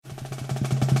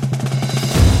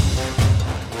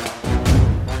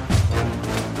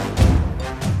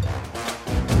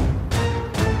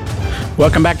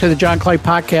Welcome back to the John Clay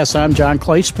Podcast. I'm John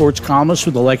Clay, sports columnist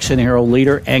with the Lexington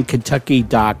Herald-Leader and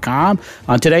Kentucky.com.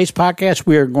 On today's podcast,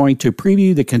 we are going to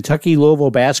preview the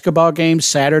Kentucky-Louisville basketball game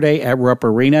Saturday at Rupp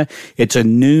Arena. It's a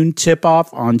noon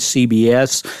tip-off on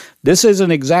CBS. This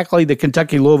isn't exactly the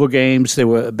Kentucky-Louisville games,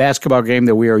 the basketball game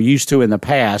that we are used to in the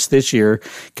past. This year,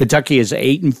 Kentucky is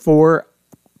 8-4.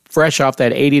 Fresh off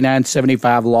that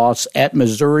 89-75 loss at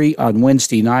Missouri on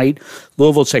Wednesday night.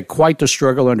 Louisville's had quite the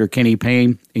struggle under Kenny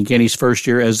Payne in Kenny's first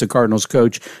year as the Cardinals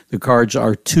coach. The Cards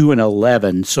are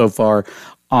 2-11 so far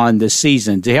on the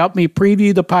season. To help me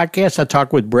preview the podcast, I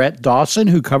talked with Brett Dawson,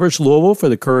 who covers Louisville for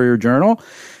the Courier-Journal.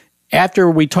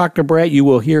 After we talk to Brett, you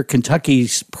will hear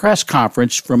Kentucky's press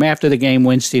conference from after the game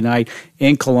Wednesday night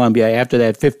in Columbia after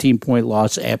that 15-point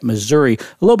loss at Missouri.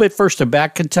 A little bit first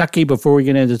about Kentucky before we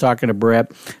get into talking to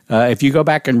Brett. If you go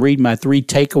back and read my 3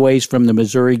 takeaways from the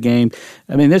Missouri game,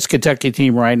 I mean, this Kentucky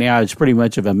team right now is pretty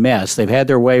much of a mess. They've had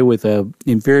their way with an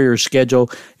inferior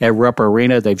schedule at Rupp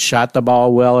Arena. They've shot the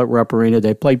ball well at Rupp Arena.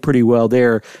 They played pretty well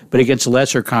there, but against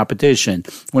lesser competition.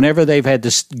 Whenever they've had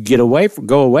to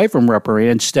go away from Rupp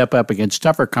Arena and step up against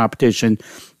tougher competition,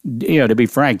 to be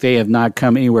frank, they have not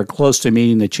come anywhere close to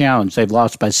meeting the challenge. They've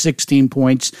lost by 16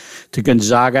 points to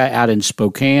Gonzaga out in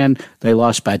Spokane. They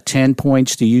lost by 10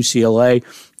 points to UCLA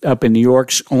up in New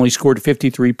York, only scored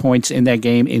 53 points in that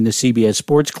game in the CBS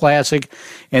Sports Classic.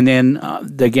 And then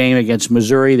the game against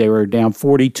Missouri, they were down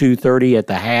 42-30 at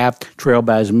the half, trailed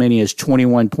by as many as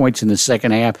 21 points in the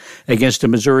second half against a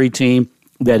Missouri team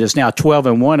that is now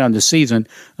 12-1 on the season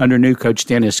under new coach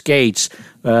Dennis Gates.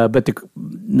 But the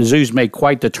Mizzou's made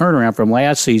quite the turnaround from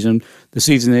last season, the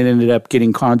season that ended up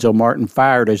getting Cuonzo Martin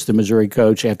fired as the Missouri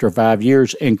coach after 5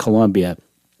 years in Columbia.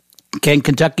 Can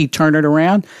Kentucky turn it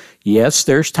around? Yes,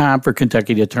 there's time for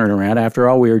Kentucky to turn around. After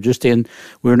all, we're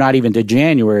not even to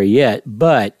January yet,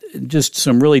 but just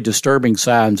some really disturbing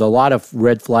signs, a lot of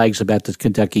red flags about the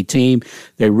Kentucky team.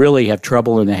 They really have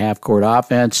trouble in the half-court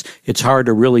offense. It's hard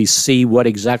to really see what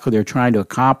exactly they're trying to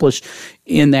accomplish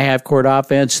in the half-court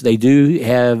offense. They do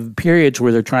have periods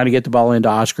where they're trying to get the ball into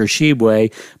Oscar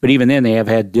Tshiebwe, but even then they have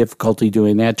had difficulty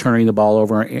doing that, turning the ball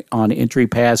over on entry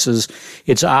passes.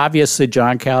 It's obvious that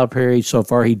John Calipari, so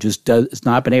far, he just has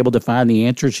not been able to find the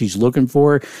answers he's looking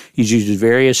for. He's used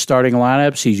various starting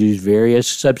lineups. He's used various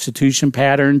substitution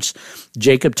patterns.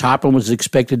 Jacob Toppin was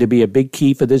expected to be a big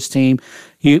key for this team.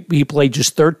 He played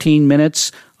just 13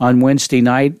 minutes on Wednesday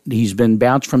night. He's been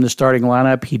bounced from the starting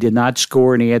lineup. He did not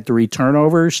score, and he had 3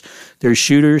 turnovers. Their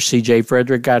shooters, C.J.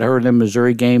 Frederick got hurt in the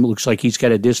Missouri game. It looks like he's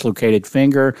got a dislocated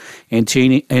finger.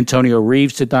 Antonio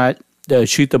Reeves did not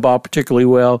shoot the ball particularly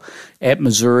well at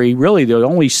Missouri. Really,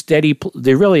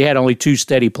 they really had only 2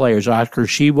 steady players, Oscar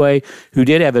Tshiebwe, who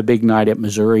did have a big night at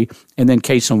Missouri, and then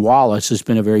Cason Wallace has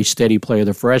been a very steady player,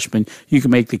 the freshman. You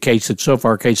can make the case that so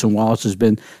far Cason Wallace has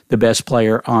been the best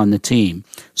player on the team.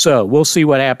 So we'll see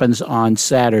what happens on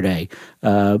Saturday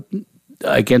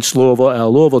against Louisville, a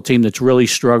Louisville team that's really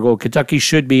struggled. Kentucky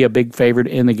should be a big favorite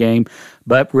in the game,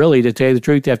 but really, to tell you the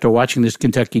truth, after watching this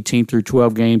Kentucky team through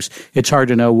 12 games, it's hard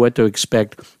to know what to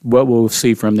expect, what we'll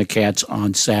see from the Cats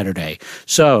on Saturday.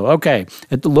 So, okay,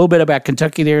 a little bit about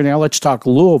Kentucky there. Now let's talk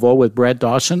Louisville with Brett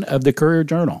Dawson of the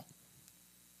Courier-Journal.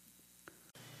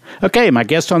 Okay, my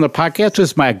guest on the podcast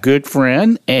is my good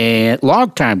friend and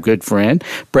longtime good friend,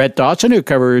 Brett Dawson, who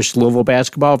covers Louisville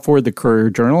basketball for the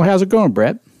Courier-Journal. How's it going,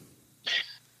 Brett?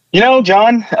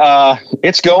 John,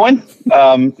 it's going.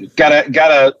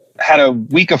 Had a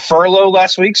week of furlough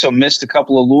last week, so missed a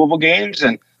couple of Louisville games,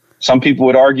 and some people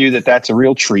would argue that that's a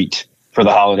real treat for the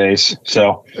holidays.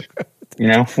 So,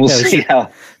 we'll see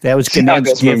how that was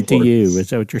condensed gift to you. Is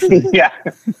that what you're saying?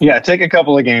 Yeah. Take a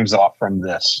couple of games off from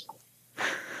this.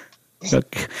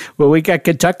 Okay. Well, we got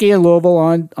Kentucky and Louisville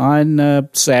on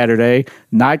Saturday.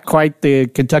 Not quite the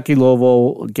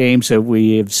Kentucky-Louisville games that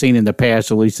we have seen in the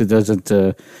past. At least it doesn't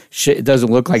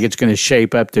look like it's going to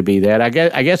shape up to be that. I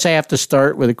guess I have to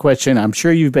start with a question. I'm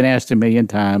sure you've been asked a million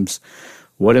times.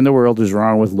 What in the world is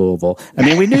wrong with Louisville? I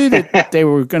mean, we knew that they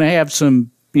were going to have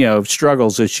some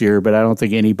struggles this year, but I don't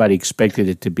think anybody expected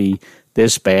it to be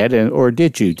this bad. Or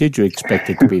did you? Did you expect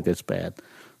it to be this bad?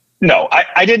 No,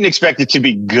 I didn't expect it to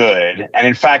be good. And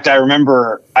in fact, I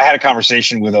remember I had a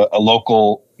conversation with a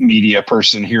local media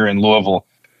person here in Louisville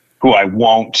who I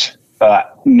won't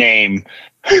name,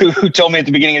 who told me at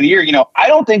the beginning of the year, I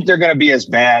don't think they're going to be as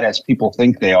bad as people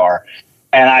think they are.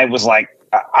 And I was like,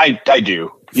 I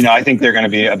do. I think they're going to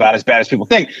be about as bad as people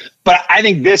think. But I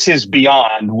think this is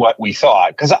beyond what we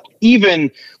thought. Because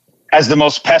even as the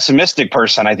most pessimistic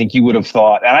person, I think you would have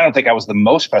thought, and I don't think I was the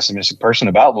most pessimistic person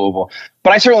about Louisville,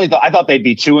 but I certainly thought they'd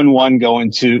be 2-1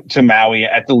 going to Maui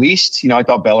at the least. I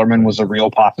thought Bellarmine was a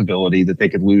real possibility that they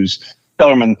could lose.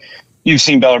 Bellarmine, you've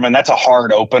seen Bellarmine. That's a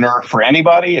hard opener for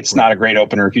anybody. It's not a great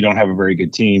opener if you don't have a very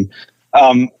good team.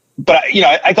 But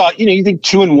I thought, you think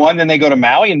 2-1, then they go to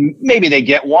Maui and maybe they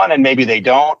get one and maybe they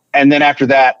don't. And then after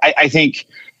that, I think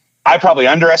I probably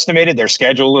underestimated their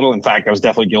schedule a little. In fact, I was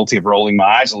definitely guilty of rolling my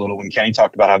eyes a little when Kenny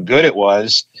talked about how good it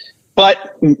was.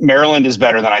 But Maryland is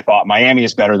better than I thought. Miami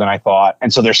is better than I thought.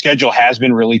 And so their schedule has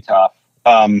been really tough.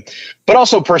 But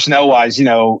also personnel-wise,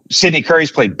 Sidney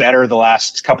Curry's played better the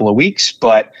last couple of weeks,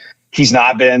 but he's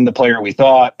not been the player we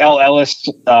thought. El Ellis,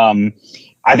 I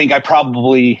think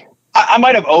I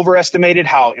might have overestimated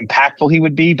how impactful he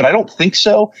would be, but I don't think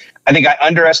so. I think I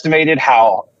underestimated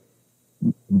how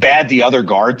bad the other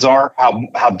guards are,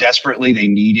 how desperately they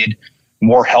needed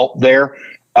more help there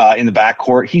in the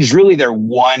backcourt. He's really their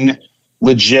one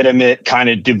legitimate kind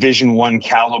of Division I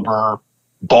caliber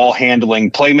ball handling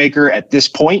playmaker at this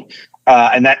point.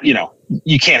 And that,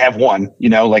 you can't have one,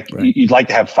 right. You'd like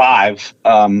to have five.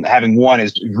 Having one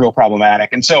is real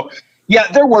problematic. And so,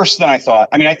 yeah, they're worse than I thought.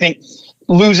 I mean, I think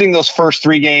losing those first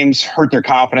three games hurt their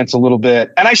confidence a little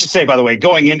bit. And I should say, by the way,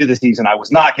 going into the season, I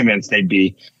was not convinced they'd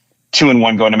be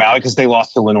 2-1 going to Maui because they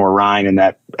lost to Lenore Ryan in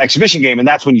that exhibition game. And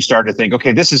that's when you start to think,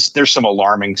 okay, there's some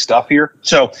alarming stuff here.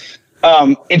 So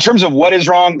in terms of what is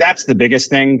wrong, that's the biggest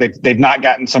thing. They've not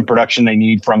gotten some production they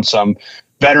need from some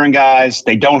veteran guys.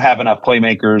 They don't have enough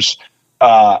playmakers.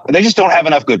 They just don't have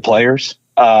enough good players.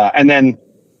 And then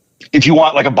if you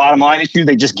want like a bottom line issue,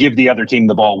 they just give the other team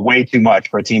the ball way too much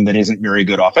for a team that isn't very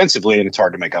good offensively. And it's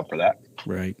hard to make up for that.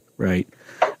 Right.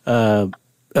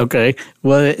 Okay.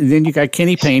 Well, then you got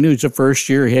Kenny Payne, who's a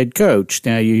first-year head coach.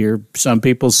 Now you hear some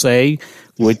people say,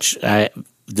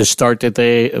 the start that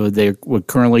they're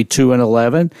currently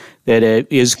 2-11, that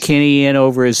is Kenny in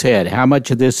over his head. How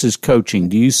much of this is coaching?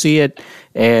 Do you see it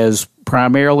as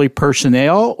primarily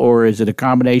personnel, or is it a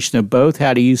combination of both?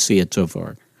 How do you see it so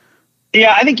far?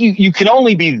 Yeah, I think you can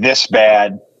only be this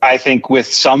bad, I think, with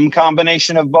some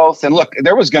combination of both. And look,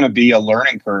 there was going to be a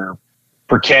learning curve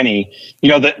for Kenny.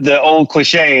 The old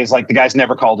cliche is like the guy's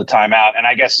never called a timeout. And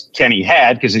I guess Kenny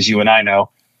had, because as you and I know,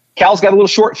 Cal's got a little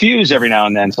short fuse every now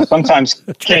and then. So sometimes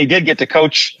Kenny did get to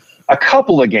coach a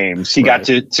couple of games. He got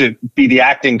to be the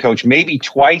acting coach maybe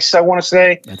twice, I want to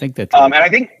say. I think that's and I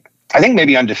think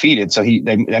maybe undefeated. So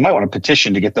they might want to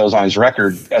petition to get those on his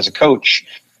record as a coach.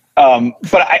 But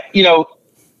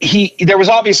there was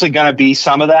obviously going to be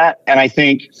some of that. And I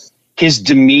think his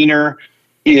demeanor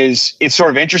it's sort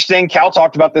of interesting. Cal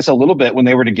talked about this a little bit when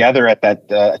they were together at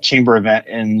that chamber event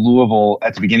in Louisville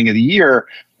at the beginning of the year.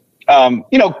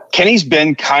 Kenny's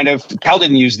been Cal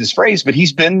didn't use this phrase, but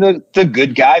he's been the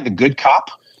good guy, the good cop,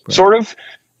 right. Sort of.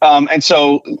 And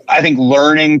so I think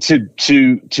learning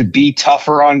to be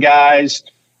tougher on guys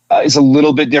is a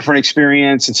little bit different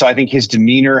experience. And so I think his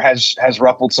demeanor has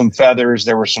ruffled some feathers.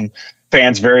 There were some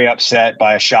fans very upset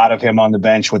by a shot of him on the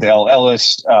bench with El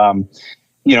Ellis,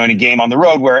 in a game on the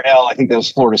road where I think that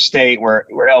was Florida State, where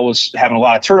El was having a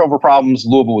lot of turnover problems.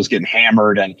 Louisville was getting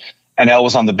hammered and El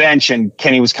was on the bench and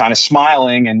Kenny was kind of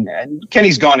smiling and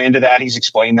Kenny's gone into that. He's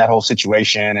explained that whole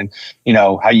situation and,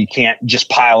 how you can't just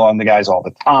pile on the guys all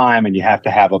the time and you have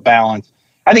to have a balance.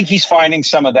 I think he's finding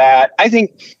some of that. I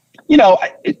think,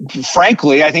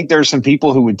 frankly, I think there's some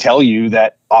people who would tell you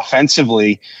that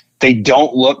offensively they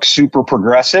don't look super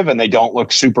progressive and they don't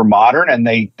look super modern and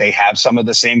they have some of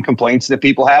the same complaints that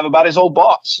people have about his old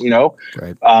boss,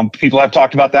 Right. People have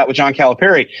talked about that with John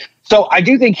Calipari. So I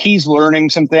do think he's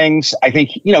learning some things. I think,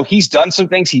 he's done some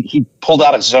things. He pulled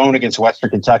out a zone against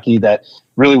Western Kentucky that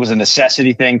really was a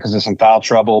necessity thing because of some foul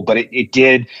trouble, but it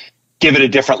did give it a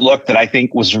different look that I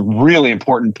think was a really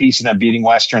important piece in them beating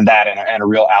Western, that and a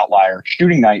real outlier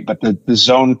shooting night. But the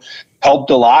zone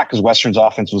helped a lot because Western's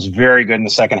offense was very good in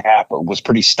the second half, but was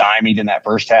pretty stymied in that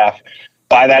first half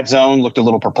by that zone, looked a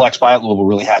little perplexed by it. Louisville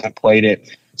really hasn't played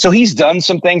it. So he's done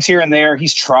some things here and there.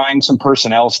 He's trying some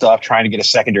personnel stuff, trying to get a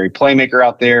secondary playmaker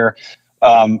out there.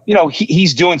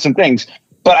 He's doing some things.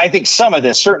 But I think some of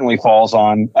this certainly falls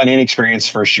on an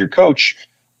inexperienced first-year coach.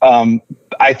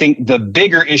 I think the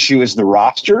bigger issue is the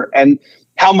roster. And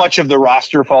how much of the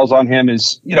roster falls on him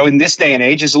is, in this day and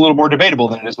age, is a little more debatable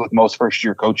than it is with most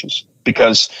first-year coaches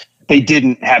because they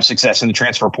didn't have success in the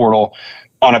transfer portal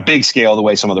on a big scale the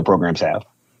way some other programs have.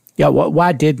 Yeah,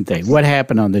 why didn't they? What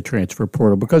happened on the transfer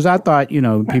portal? Because I thought,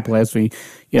 people ask me,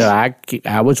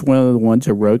 I was one of the ones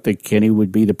that wrote that Kenny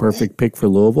would be the perfect pick for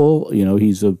Louisville.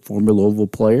 He's a former Louisville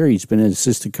player. He's been an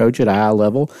assistant coach at a high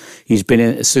level. He's been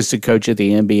an assistant coach at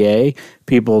the NBA.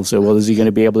 People say, well, is he going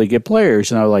to be able to get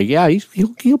players? And I was like, yeah,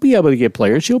 he'll be able to get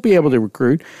players. He'll be able to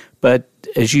recruit. But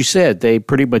as you said, they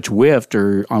pretty much whiffed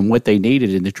on what they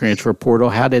needed in the transfer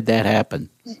portal. How did that happen?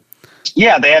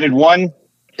 Yeah, they added one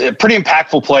pretty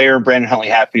impactful player, Brandon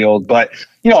Huntley-Hatfield, but,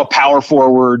 a power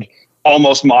forward,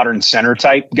 almost modern center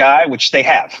type guy, which they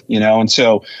have, and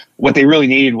so what they really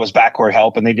needed was backcourt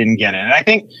help, and they didn't get it. And I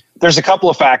think there's a couple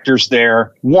of factors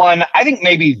there. One, I think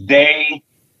maybe they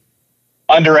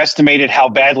underestimated how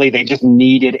badly they just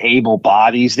needed able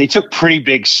bodies. They took pretty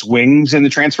big swings in the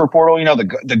transfer portal.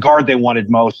 The guard they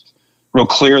wanted most real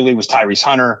clearly was Tyrese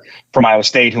Hunter from Iowa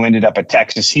State, who ended up at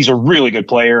Texas. He's a really good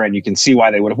player, and you can see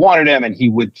why they would have wanted him, and he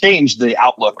would change the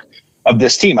outlook of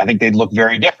this team. I think they'd look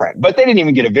very different, but they didn't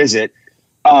even get a visit.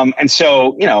 And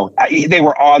so, they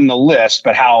were on the list,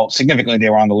 but how significantly they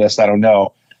were on the list, I don't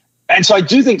know. And so I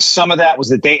do think some of that was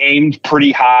that they aimed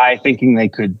pretty high, thinking they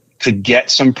could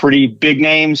get some pretty big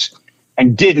names,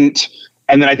 and didn't.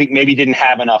 And then I think maybe didn't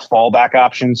have enough fallback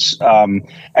options. And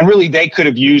really, they could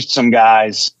have used some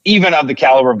guys, even of the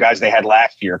caliber of guys they had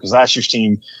last year, because last year's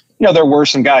team, there were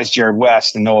some guys, Jared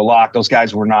West and Noah Locke. Those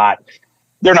guys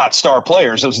they're not star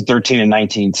players. It was a 13 and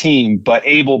 19 team, but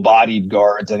able-bodied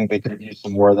guards. I think they could have used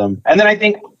some more of them. And then I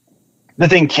think the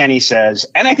thing Kenny says,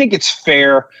 and I think it's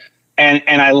fair, and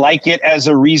I like it as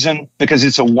a reason because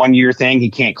it's a one-year thing. He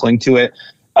can't cling to it.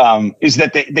 Is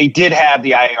that they did have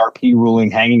the IARP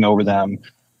ruling hanging over them.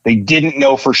 They didn't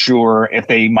know for sure if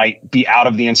they might be out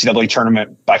of the NCAA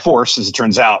tournament by force. As it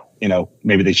turns out,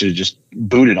 maybe they should have just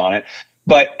booted on it.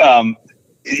 But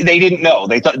they didn't know.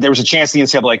 They thought there was a chance the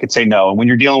NCAA could say no. And when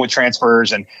you're dealing with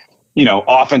transfers and,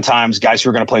 oftentimes guys who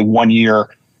are going to play 1 year,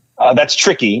 that's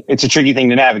tricky. It's a tricky thing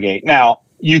to navigate. Now,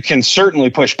 you can certainly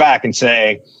push back and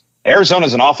say,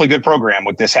 Arizona's an awfully good program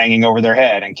with this hanging over their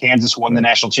head, and Kansas won the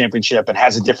national championship and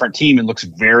has a different team and looks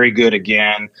very good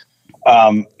again.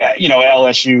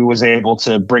 LSU was able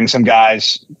to bring some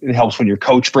guys. It helps when your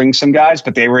coach brings some guys,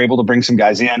 but they were able to bring some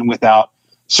guys in without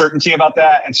certainty about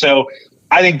that. And so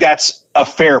I think that's a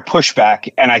fair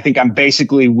pushback. And I think I'm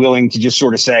basically willing to just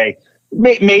sort of say,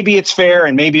 maybe it's fair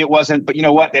and maybe it wasn't, but you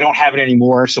know what? They don't have it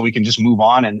anymore, so we can just move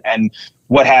on. And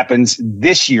what happens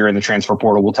this year in the transfer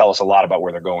portal will tell us a lot about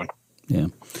where they're going. Yeah.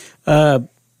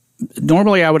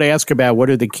 Normally, I would ask about what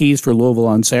are the keys for Louisville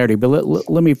on Saturday, but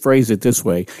let me phrase it this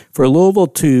way. For Louisville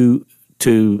to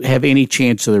have any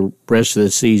chance of the rest of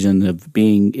the season of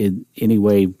being in any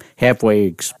way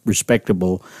halfway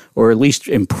respectable or at least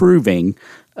improving,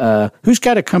 who's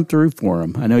got to come through for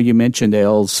them? I know you mentioned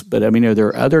Els, but are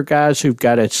there other guys who've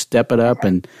got to step it up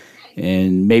and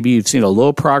maybe you've seen a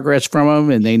little progress from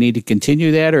them and they need to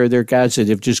continue that, or are there guys that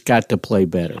have just got to play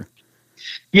better?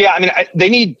 Yeah, they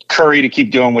need Curry to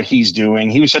keep doing what he's doing.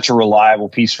 He was such a reliable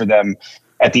piece for them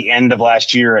at the end of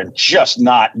last year and just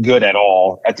not good at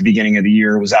all at the beginning of the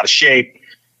year. Was out of shape.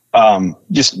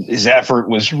 Just his effort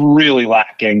was really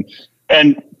lacking.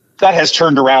 And that has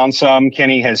turned around some.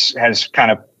 Kenny has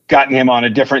kind of gotten him on a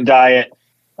different diet.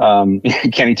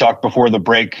 Kenny talked before the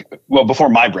break. Well, before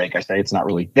my break, I say. It's not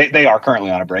really. They are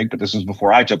currently on a break, but this was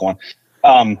before I took one.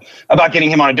 About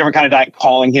getting him on a different kind of diet,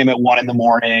 calling him at 1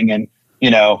 a.m. and,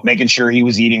 making sure he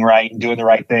was eating right and doing the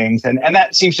right things. And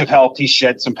that seems to have helped. He's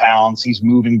shed some pounds. He's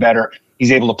moving better.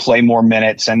 He's able to play more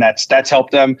minutes, and that's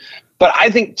helped them. But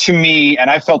I think, to me, and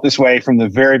I felt this way from the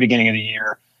very beginning of the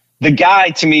year, the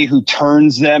guy to me who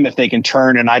turns them, if they can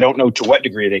turn, and I don't know to what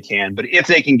degree they can, but if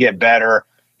they can get better,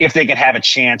 if they can have a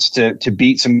chance to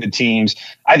beat some good teams,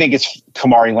 I think it's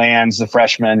Kamari Lands, the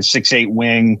freshman, 6'8"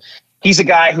 wing. He's a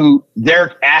guy who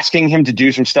they're asking him to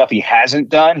do some stuff he hasn't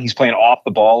done. He's playing off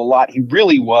the ball a lot. He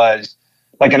really was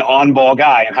like an on-ball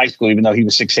guy in high school, even though he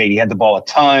was 6'8". He had the ball a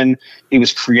ton. He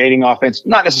was creating offense,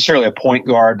 not necessarily a point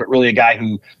guard, but really a guy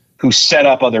who set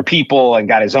up other people and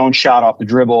got his own shot off the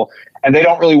dribble. And they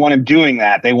don't really want him doing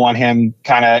that. They want him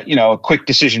kind of, a quick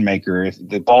decision maker. If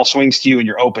the ball swings to you and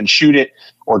you're open, shoot it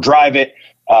or drive it.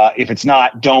 If it's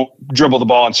not, don't dribble the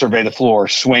ball and survey the floor.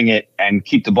 Swing it and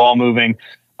keep the ball moving.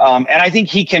 And I think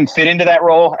he can fit into that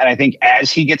role. And I think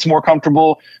as he gets more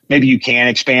comfortable, maybe you can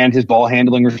expand his ball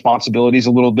handling responsibilities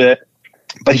a little bit.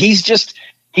 But he's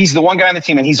the one guy on the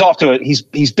team, and he's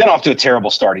been off to a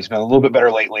terrible start. He's been a little bit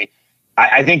better lately.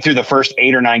 I think through the first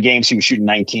 8 or 9 games, he was shooting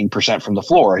 19% from the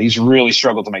floor. He's really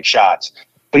struggled to make shots,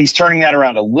 but he's turning that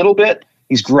around a little bit.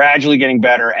 He's gradually getting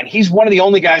better, and he's one of the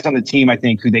only guys on the team, I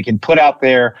think, who they can put out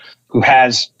there who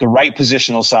has the right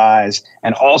positional size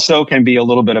and also can be a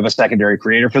little bit of a secondary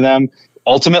creator for them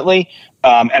ultimately.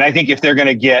 And I think if they're going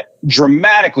to get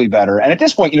dramatically better, and at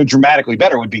this point, dramatically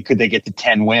better would be, could they get to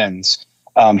 10 wins?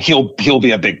 He'll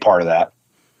be a big part of that.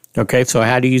 Okay. So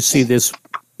how do you see this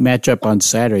matchup on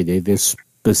Saturday, this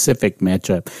specific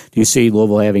matchup? Do you see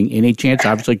Louisville having any chance?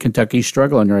 Obviously, Kentucky's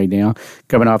struggling right now,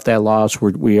 coming off that loss.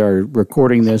 We are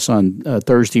recording this on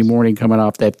Thursday morning, coming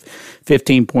off that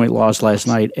 15-point loss last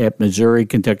night at Missouri.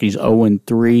 Kentucky's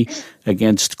 0-3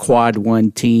 against quad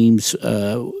one teams.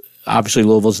 Obviously,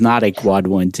 Louisville's not a quad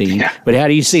one team, but how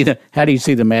do you see the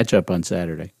matchup on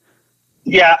Saturday?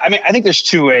 Yeah, I mean, I think there's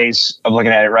two ways of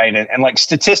looking at it, right? And like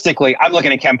statistically, I'm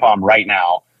looking at KenPom right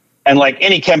now. And like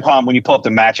any KenPom, when you pull up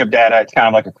the matchup data, it's kind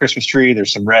of like a Christmas tree.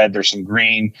 There's some red, there's some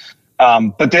green.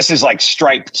 But this is like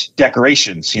striped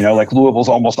decorations, like Louisville's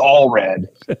almost all red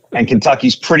and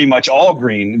Kentucky's pretty much all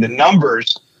green. The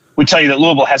numbers would tell you that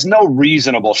Louisville has no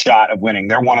reasonable shot of winning.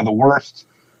 They're one of the worst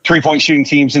 3-point shooting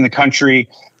teams in the country.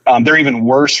 They're even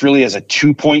worse really as a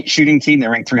 2-point shooting team.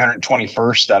 They're ranked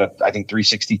 321st out of, I think,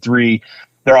 363.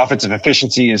 Their offensive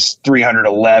efficiency is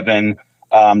 311.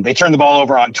 They turn the ball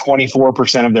over on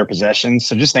 24% of their possessions.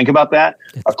 So just think about that.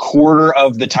 A quarter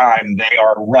of the time they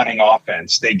are running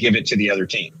offense, they give it to the other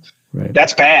team. Right.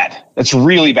 That's bad. That's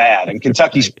really bad. And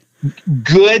Kentucky's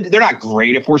good. They're not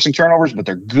great at forcing turnovers, but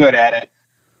they're good at it.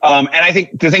 And I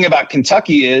think the thing about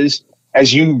Kentucky is,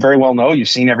 as you very well know, you've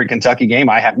seen every Kentucky game.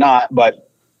 I have not, but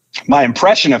my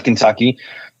impression of Kentucky,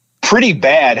 pretty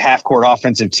bad half-court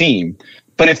offensive team.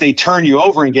 But if they turn you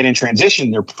over and get in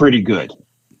transition, they're pretty good.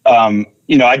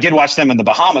 I did watch them in the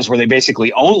Bahamas where they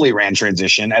basically only ran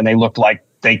transition and they looked like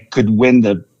they could win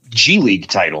the G League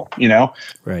title,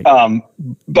 Right.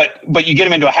 But you get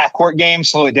them into a half-court game,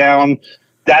 slow it down.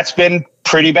 That's been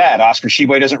pretty bad. Oscar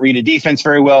Tshiebwe doesn't read a defense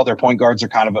very well. Their point guards are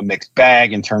kind of a mixed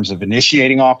bag in terms of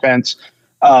initiating offense.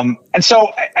 And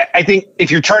so I think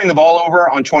if you're turning the ball over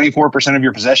on 24% of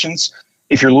your possessions,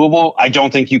 if you're Louisville, I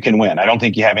don't think you can win. I don't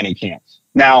think you have any chance.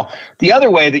 Now, the other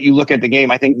way that you look at the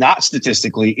game, I think not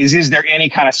statistically, is there any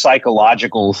kind of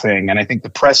psychological thing? And I think the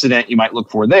precedent you might look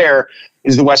for there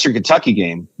is the Western Kentucky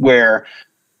game, where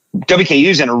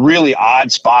WKU's in a really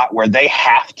odd spot where they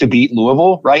have to beat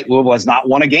Louisville, right? Louisville has not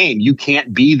won a game. You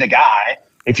can't be the guy,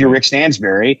 if you're Rick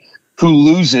Stansbury, who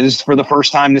loses for the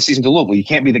first time this season to Louisville. You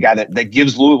can't be the guy that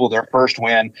gives Louisville their first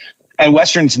win. And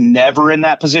Western's never in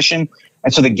that position.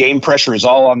 And so the game pressure is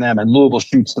all on them, and Louisville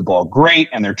shoots the ball great,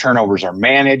 and their turnovers are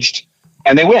managed,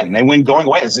 and they win. They win going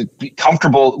away. It's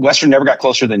comfortable. Western never got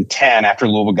closer than 10 after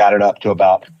Louisville got it up to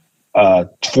about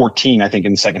 14, I think,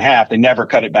 in the second half. They never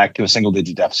cut it back to a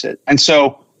single-digit deficit. And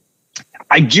so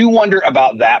I do wonder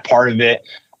about that part of it.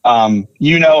 And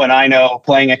I know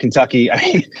playing at Kentucky, I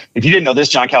mean, if you didn't know this,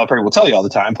 John Calipari will tell you all the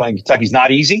time, playing Kentucky's not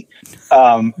easy.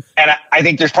 And I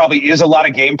think there's probably is a lot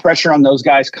of game pressure on those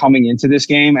guys coming into this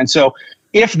game. And so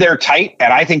if they're tight,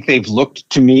 and I think they've looked,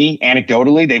 to me,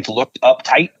 anecdotally, they've looked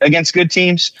uptight against good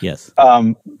teams. Yes.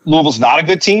 Louisville's not a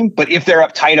good team, but if they're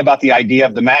uptight about the idea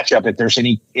of the matchup, if there's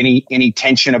any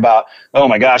tension about, oh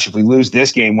my gosh, if we lose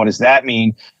this game, what does that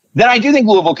mean? Then I do think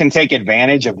Louisville can take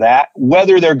advantage of that.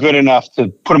 Whether they're good enough to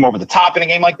put them over the top in a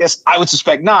game like this, I would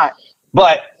suspect not.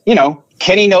 But,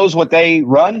 Kenny knows what they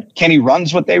run. Kenny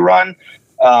runs what they run.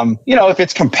 If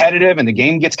it's competitive and the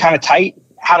game gets kind of tight,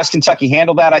 how does Kentucky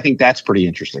handle that? I think that's pretty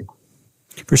interesting.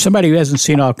 For somebody who hasn't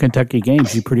seen all Kentucky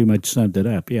games, you pretty much summed it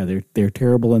up. Yeah, they're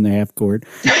terrible in the half court.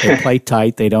 They play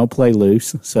tight. They don't play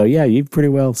loose. So, yeah, you've pretty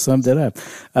well summed it up.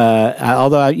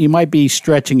 Although you might be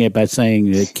stretching it by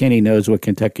saying that Kenny knows what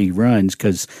Kentucky runs,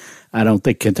 because I don't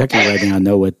think Kentucky right now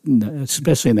know what,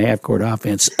 especially in the half court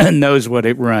offense, knows what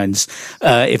it runs.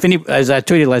 As I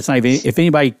tweeted last night, if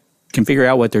anybody can figure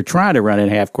out what they're trying to run in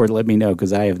half court, let me know,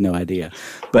 because I have no idea.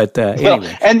 But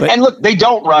anyway. And look, they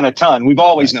don't run a ton. We've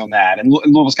always known that. And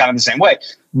Louisville's kind of the same way.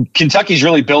 Kentucky's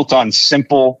really built on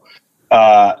simple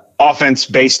offense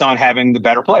based on having the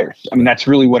better players. I mean, that's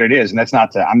really what it is. And that's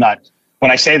not when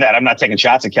I say that, I'm not taking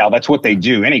shots at Cal. That's what they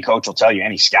do. Any coach will tell you,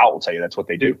 any scout will tell you that's what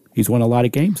they do. He's won a lot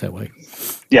of games that way.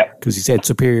 Yeah. Because he's had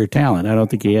superior talent. I don't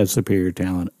think he has superior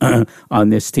talent on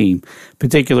this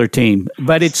particular team.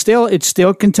 But it's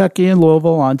still Kentucky and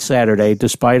Louisville on Saturday.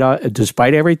 Despite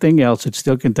everything else, it's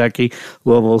still Kentucky,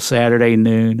 Louisville, Saturday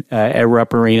noon at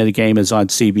Rupp Arena. The game is on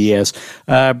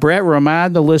CBS. Brett,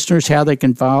 remind the listeners how they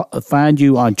can find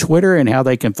you on Twitter and how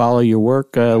they can follow your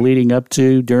work leading up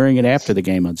to, during, and after the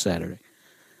game on Saturday.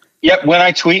 Yep. When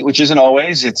I tweet, which isn't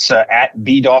always, it's at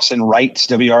B Dawson Writes,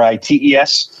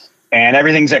 WRITES, and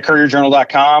everything's at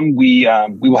courierjournal.com. We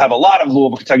will have a lot of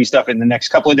Louisville, Kentucky stuff in the next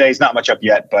couple of days. Not much up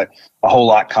yet, but a whole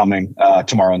lot coming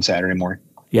tomorrow and Saturday morning.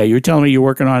 Yeah, you were telling me you're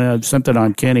working on something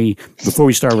on Kenny before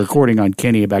we start recording on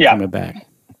Kenny about coming back.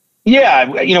 Yeah,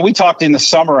 we talked in the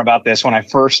summer about this when I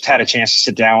first had a chance to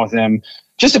sit down with him,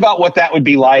 just about what that would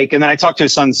be like. And then I talked to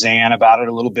his son, Zan, about it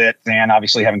a little bit. Zan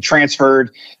obviously having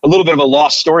transferred, a little bit of a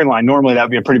lost storyline. Normally that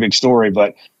would be a pretty big story,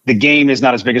 but the game is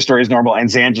not as big a story as normal, and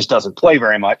Zan just doesn't play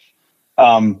very much.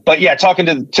 But yeah,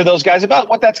 talking to those guys about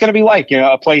what that's going to be like,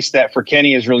 a place that for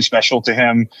Kenny is really special to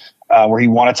him, where he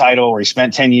won a title, where he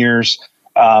spent 10 years.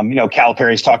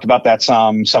 Calipari's talked about that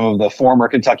some of the former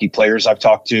Kentucky players I've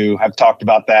talked to have talked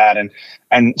about that.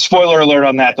 And spoiler alert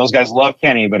on that, those guys love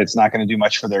Kenny, but it's not going to do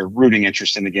much for their rooting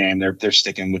interest in the game. They're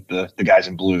sticking with the guys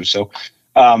in blue. So,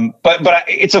 but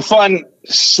it's a fun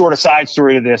sort of side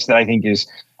story to this that I think is,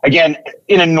 again,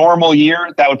 in a normal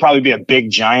year, that would probably be a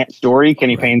big giant story.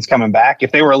 Kenny Payne's coming back.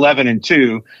 If they were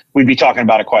 11-2, we'd be talking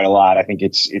about it quite a lot. I think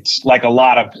it's like a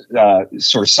lot of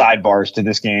sort of sidebars to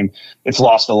this game. It's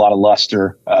lost a lot of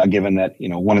luster, given that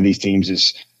one of these teams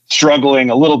is struggling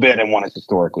a little bit and one is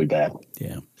historically bad.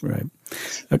 Yeah, right.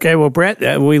 Okay, well,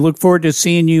 Brett, we look forward to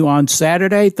seeing you on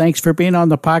Saturday. Thanks for being on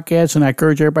the podcast, and I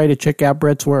encourage everybody to check out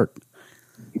Brett's work.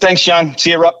 Thanks, John.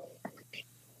 See you, Rupp.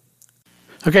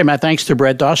 Okay, my thanks to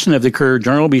Brett Dawson of the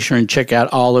Courier-Journal. Be sure and check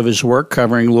out all of his work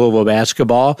covering Louisville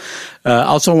basketball.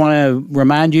 Also want to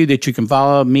remind you that you can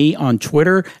follow me on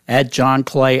Twitter at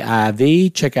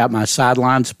JohnClayIV. Check out my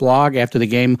Sidelines blog. After the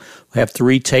game, we'll have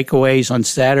 3 takeaways on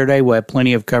Saturday. We'll have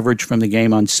plenty of coverage from the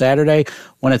game on Saturday.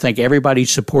 Want to thank everybody who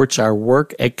supports our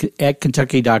work at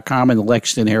Kentucky.com and the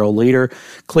Lexington Herald-Leader.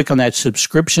 Click on that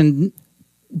subscription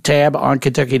tab on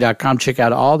Kentucky.com. Check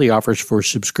out all the offers for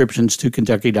subscriptions to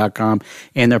Kentucky.com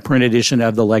and the print edition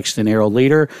of the Lexington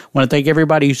Herald-Leader. Want to thank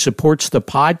everybody who supports the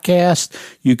podcast.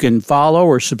 You can follow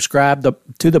or subscribe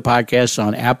to the podcast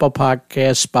on Apple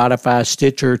Podcasts, Spotify,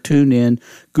 Stitcher, TuneIn,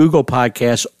 Google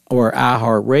Podcasts, or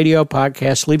iHeartRadio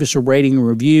Podcasts. Leave us a rating and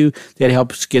review. That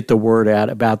helps get the word out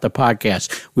about the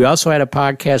podcast. We also had a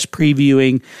podcast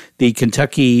previewing the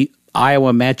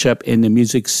Kentucky-Iowa matchup in the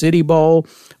Music City Bowl,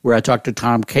 where I talked to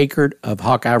Tom Kakert of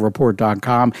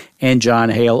HawkeyeReport.com and John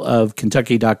Hale of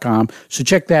Kentucky.com. So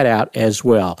check that out as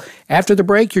well. After the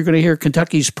break, you're going to hear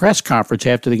Kentucky's press conference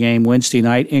after the game Wednesday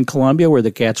night in Columbia, where the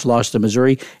Cats lost to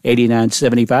Missouri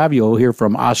 89-75. You'll hear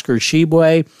from Oscar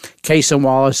Tshiebwe, Cason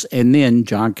Wallace, and then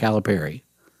John Calipari.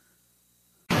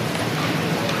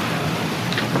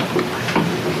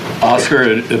 Oscar,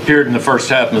 it appeared in the first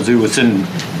half Mizzou was sending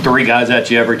 3 guys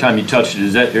at you every time you touched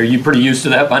it. Are you pretty used to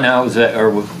that by now? Was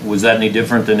that any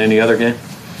different than any other game?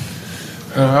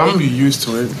 I'm used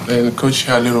to it. And the coach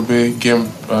had a little bit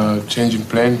game changing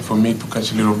plan for me to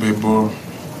catch a little bit ball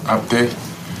up there.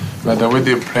 But the way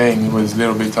they're playing, it was a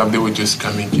little bit up. They were just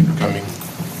coming, keep coming.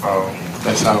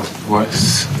 That's how it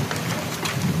was.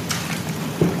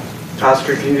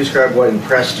 Oscar, can you describe what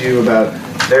impressed you about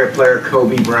their player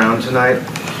Kobe Brown tonight?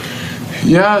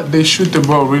 Yeah, they shoot the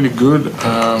ball really good.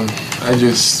 I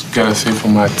just gotta say for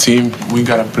my team, we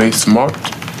gotta play smart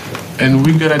and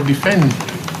we gotta defend.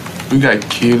 We gotta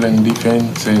kill and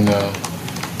defense, and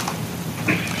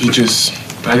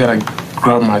I gotta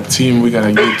grab my team. We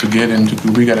gotta get together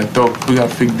and we gotta talk. We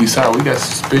gotta figure this out. We got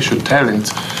special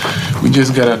talents. We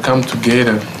just gotta come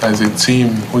together as a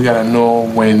team. We gotta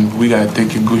know when we gotta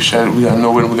take a good shot. We gotta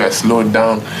know when we gotta slow it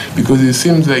down, because it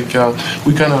seems like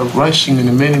we kind of rushing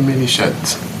in many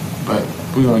shots, but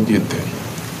we're gonna get there.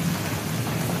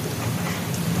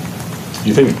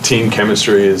 You think team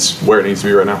chemistry is where it needs to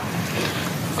be right now?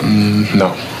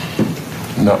 No.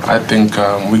 I think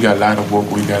we got a lot of work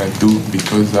we gotta do,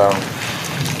 because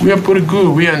we are pretty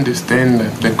good. We understand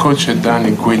the coach had done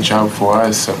a great job for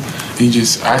us. He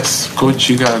just asked, Coach,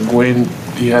 you gotta go in.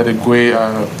 He had a great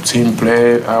team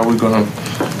play. We're gonna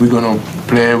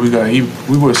play.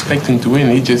 We were expecting to win.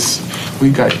 We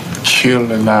got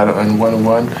killed a lot on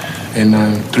 1-1 and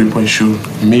 3-point shoot.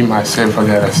 Me myself, I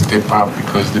gotta step up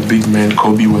because the big man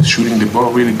Kobe was shooting the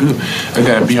ball really good. I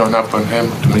gotta be on him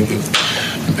to make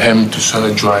him to sort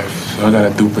of drive. So I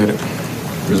gotta do better.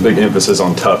 There's a big emphasis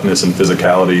on toughness and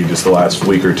physicality just the last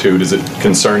week or two. Does it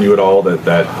concern you at all that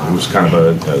it was kind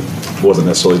of wasn't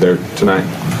necessarily there tonight?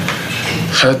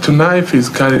 Tonight,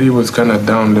 physicality was kind of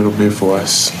down a little bit for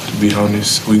us, to be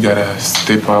honest. We gotta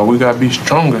step out. We gotta be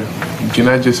stronger. You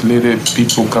cannot just let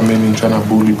people come in and try to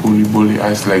bully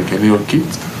us like a little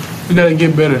kids. We gotta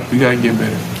get better.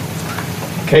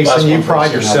 Cason, you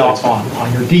pride yourself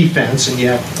on your defense, and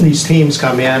yet these teams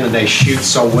come in and they shoot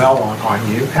so well on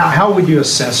you. How would you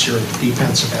assess your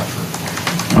defensive effort?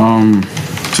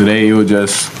 Today it was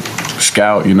just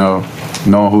scout,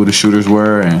 knowing who the shooters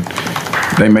were, and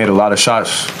they made a lot of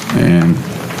shots. And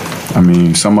I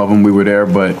mean, some of them we were there,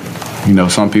 but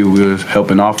some people we were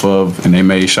helping off of, and they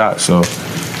made shots. So,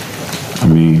 I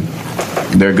mean,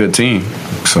 they're a good team.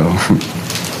 So.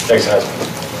 Thanks, guys.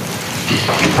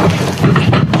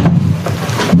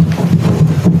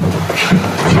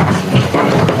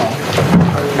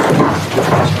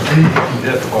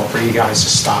 Difficult for you guys to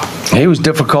stop. He was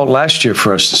difficult last year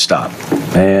for us to stop.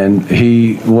 And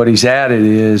what he's added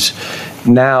is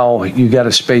now you got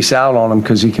to space out on him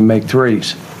because he can make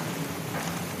threes.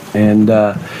 And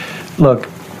look,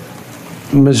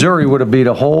 Missouri would have beat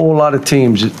a whole lot of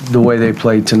teams the way they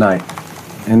played tonight.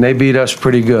 And they beat us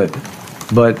pretty good.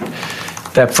 But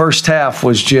that first half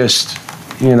was just,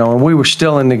 and we were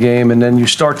still in the game, and then you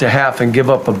start the half and give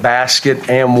up a basket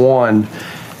and one,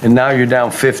 and now you're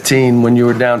down 15 when you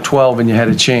were down 12 and you had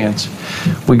a chance.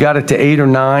 We got it to 8 or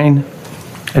 9,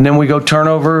 and then we go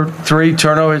turnover, 3,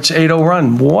 turnover, it's 8-0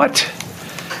 run. What?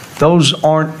 Those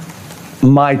aren't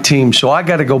my team. So I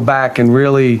got to go back and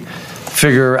really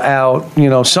figure out,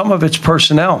 some of it's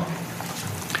personnel.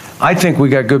 I think we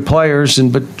got good players,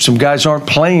 but some guys aren't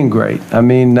playing great. I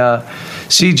mean,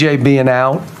 CJ being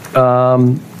out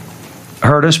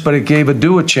hurt us, but it gave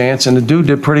Adu a chance, and Adu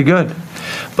did pretty good.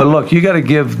 But look, you got to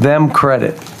give them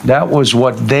credit. That was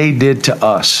what they did to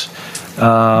us.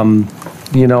 I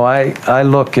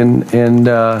look and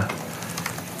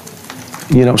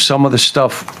some of the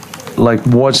stuff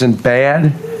wasn't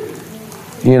bad.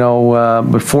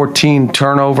 With 14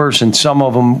 turnovers, and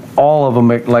all of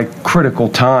them at critical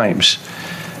times.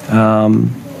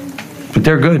 But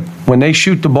they're good. When they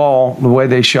shoot the ball the way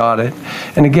they shot it,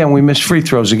 and again, we missed free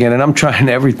throws again, and I'm trying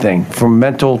everything from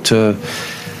mental to,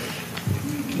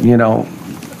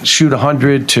 shoot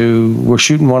 100 to we're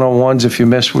shooting one-on-ones. If you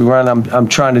miss, we run. I'm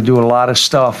trying to do a lot of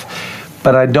stuff,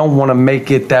 but I don't want to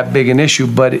make it that big an issue,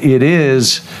 but it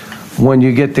is. When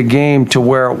you get the game to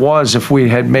where it was, if we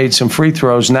had made some free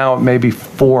throws, now it may be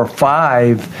 4 or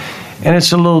 5, and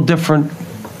it's a little different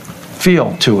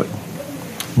feel to it.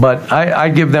 But I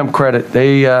give them credit.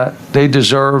 They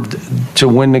deserved to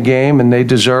win the game, and they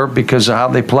deserved because of how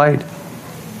they played.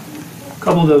 A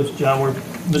couple of those, John, where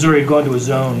Missouri had gone to a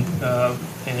zone,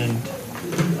 and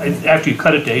after you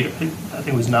cut it to 8, I think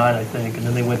it was 9, and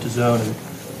then they went to zone and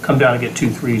come down and get 2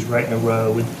 threes right in a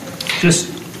row.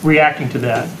 Just reacting to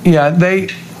that. Yeah,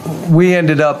 we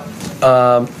ended up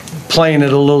playing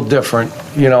it a little different.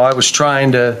 I was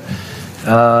trying to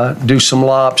do some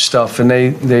lob stuff, and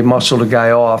they muscled a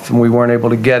guy off, and we weren't able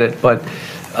to get it. But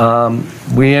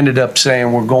we ended up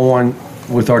saying we're going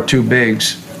with our 2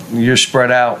 bigs. You're spread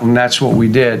out, and that's what we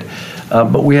did.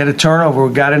 But we had a turnover.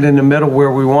 We got it in the middle where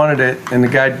we wanted it, and the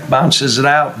guy bounces it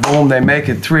out. Boom, they make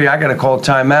it 3. I got to call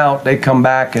timeout. They come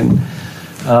back and.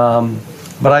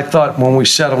 But I thought when we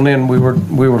settled in, we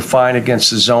were fine against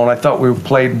the zone. I thought we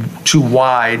played too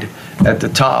wide at the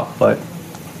top, but.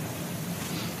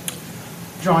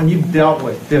 John, you've dealt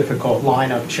with difficult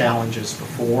lineup challenges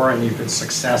before, and you've been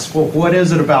successful. What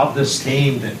is it about this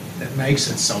team that makes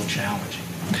it so challenging?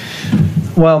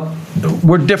 Well,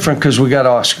 we're different because we got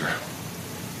Oscar.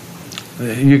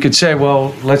 You could say,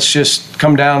 well, let's just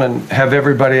come down and have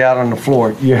everybody out on the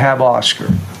floor. You have Oscar.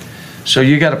 So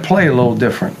you got to play a little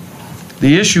different.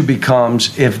 The issue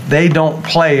becomes if they don't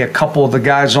play a couple of the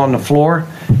guys on the floor,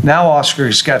 now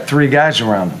Oscar's got 3 guys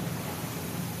around him.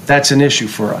 That's an issue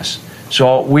for us.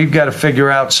 So we've got to figure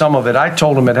out some of it. I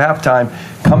told him at halftime,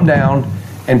 come down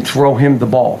and throw him the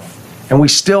ball. And I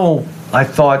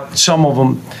thought some of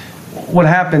them, what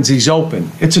happens, he's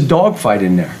open. It's a dogfight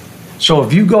in there. So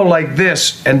if you go like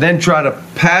this and then try to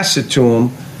pass it to him,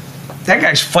 that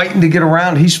guy's fighting to get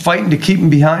around. He's fighting to keep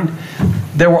him behind.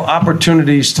 There were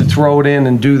opportunities to throw it in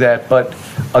and do that, but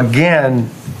again,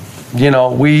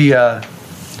 we had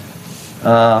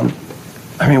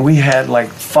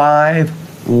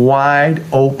 5 wide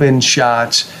open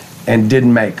shots and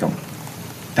didn't make them.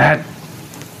 That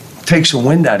takes the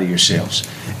wind out of your sails,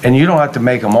 and you don't have to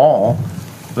make them all,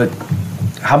 but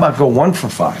how about go 1 for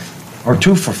 5 or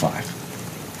 2 for 5?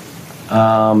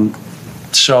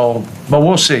 But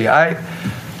we'll see. I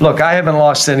haven't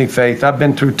lost any faith. I've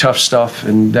been through tough stuff,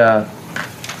 and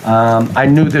I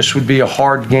knew this would be a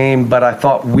hard game, but I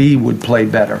thought we would play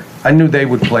better. I knew they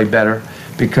would play better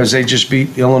because they just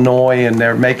beat Illinois, and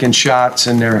they're making shots,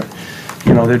 and they're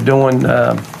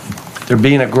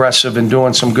being aggressive and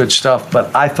doing some good stuff.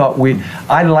 But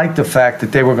I liked the fact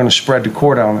that they were going to spread the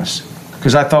court on us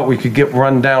because I thought we could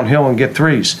run downhill and get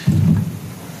threes,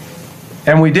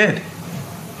 and we did,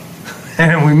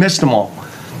 and we missed them all.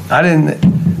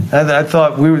 I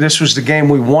thought this was the game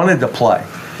we wanted to play.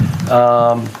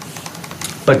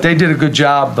 But they did a good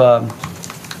job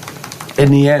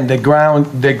in the end. They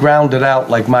grounded out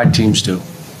like my teams do.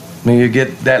 I mean, you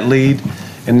get that lead,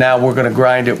 and now we're going to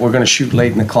grind it. We're going to shoot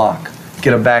late in the clock,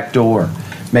 get a back door,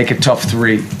 make a tough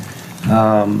three.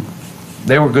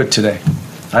 They were good today.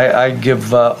 I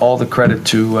give all the credit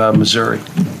to Missouri.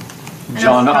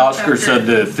 John, Oscar said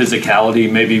the physicality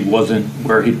maybe wasn't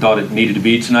where he thought it needed to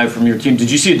be tonight from your team.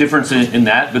 Did you see a difference in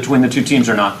that between the two teams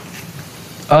or not?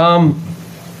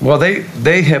 Well,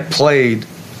 they have played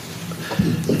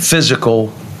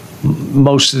physical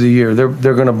most of the year. They're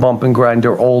going to bump and grind.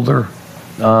 They're older.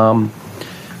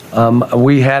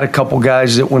 We had a couple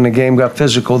guys that when the game got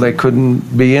physical, they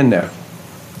couldn't be in there.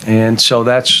 And so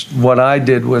that's what I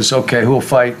did was, okay, who'll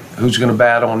fight, who's going to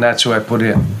battle, and that's who I put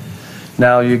in.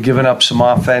 Now you're giving up some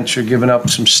offense, you're giving up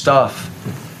some stuff,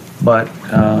 but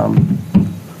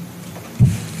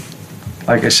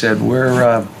like I said, we're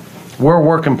a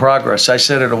work in progress. I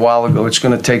said it a while ago, it's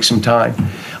going to take some time.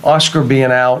 Oscar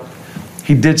being out,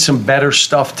 he did some better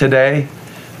stuff today,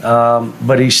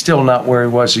 but he's still not where he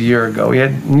was a year ago. He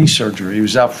had knee surgery. He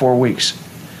was out 4 weeks.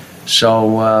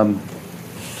 So,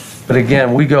 but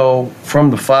again, we go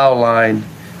from the foul line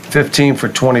 15 for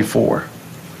 24.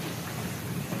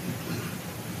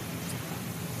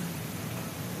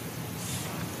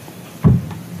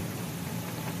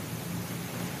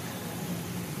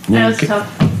 I know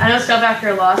it's tough after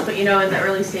a loss, but in the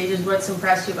early stages, what's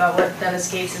impressed you about what Dennis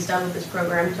Gates has done with this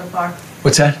program so far?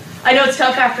 What's that? I know it's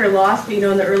tough after a loss, but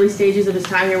in the early stages of his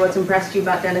time here, what's impressed you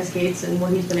about Dennis Gates and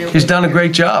what he's been able to do? He's done a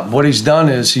great job. What he's done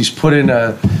is he's put in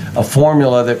a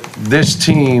formula that this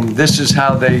team, this is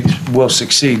how they will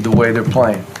succeed the way they're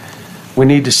playing. We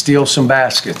need to steal some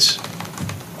baskets.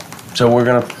 So we're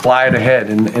going to fly it ahead.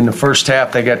 In the first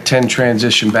half, they got 10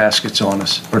 transition baskets on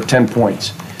us, or 10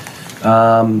 points.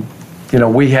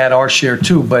 We had our share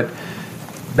too, but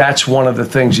that's one of the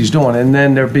things he's doing. And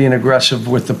then they're being aggressive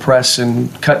with the press and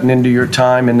cutting into your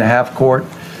time in the half court.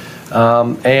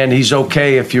 And he's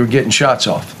okay if you're getting shots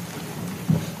off.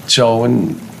 So,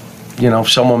 if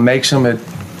someone makes them,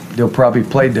 they'll probably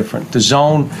play different. The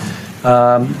zone,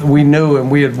 we knew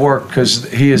and we had worked because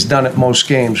he has done it most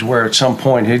games where at some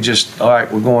point he just, all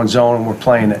right, we're going zone and we're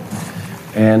playing it.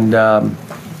 And,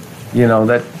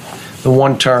 that the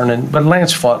one turn. But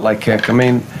Lance fought like heck. I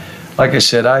mean, like I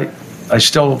said, I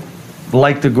still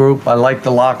like the group. I like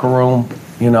the locker room.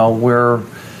 We're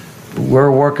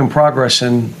a work in progress,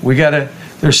 and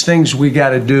there's things we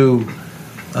got to do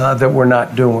that we're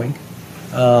not doing.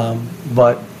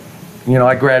 But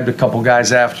I grabbed a couple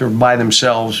guys after by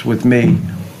themselves with me.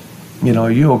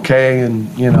 Are you okay? And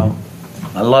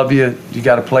I love you. You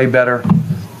got to play better.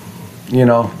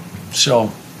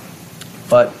 So,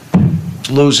 but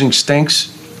losing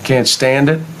stinks. Can't stand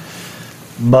it.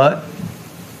 But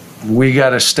we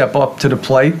got to step up to the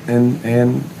plate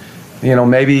and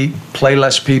maybe play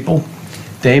less people.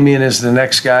 Damian is the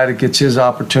next guy that gets his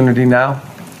opportunity now.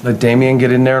 Let Damian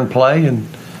get in there and play and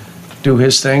do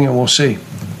his thing, and we'll see.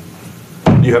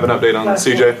 Do you have an update on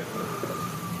CJ?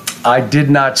 I did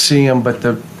not see him, but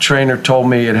the trainer told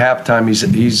me at halftime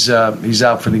he's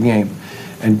out for the game.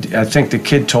 And I think the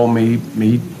kid told me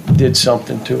he did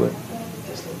something to it.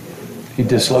 He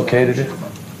dislocated it.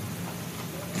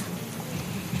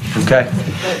 Okay.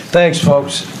 Thanks,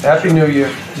 folks. Happy New Year.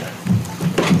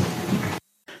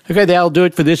 Okay, that'll do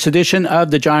it for this edition of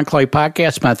the John Clay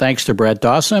Podcast. My thanks to Brett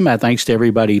Dawson. My thanks to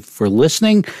everybody for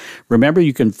listening. Remember,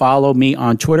 you can follow me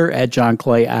on Twitter at John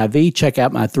Clay IV. Check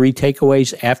out my 3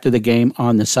 takeaways after the game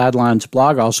on the Sidelines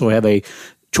blog. I also have a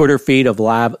Twitter feed of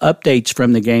live updates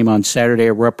from the game on Saturday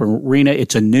at Rupp Arena.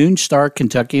 It's a noon start,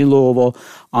 Kentucky-Louisville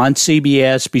on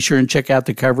CBS. Be sure and check out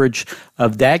the coverage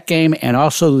of that game and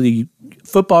also the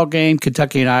football game,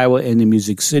 Kentucky and Iowa in the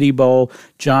Music City Bowl.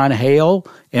 John Hale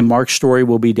and Mark Story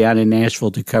will be down in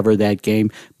Nashville to cover that game.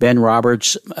 Ben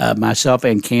Roberts, myself,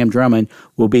 and Cam Drummond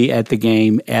will be at the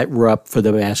game at Rupp for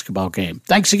the basketball game.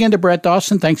 Thanks again to Brett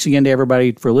Dawson. Thanks again to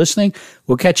everybody for listening.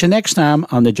 We'll catch you next time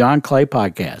on the John Clay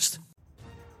Podcast.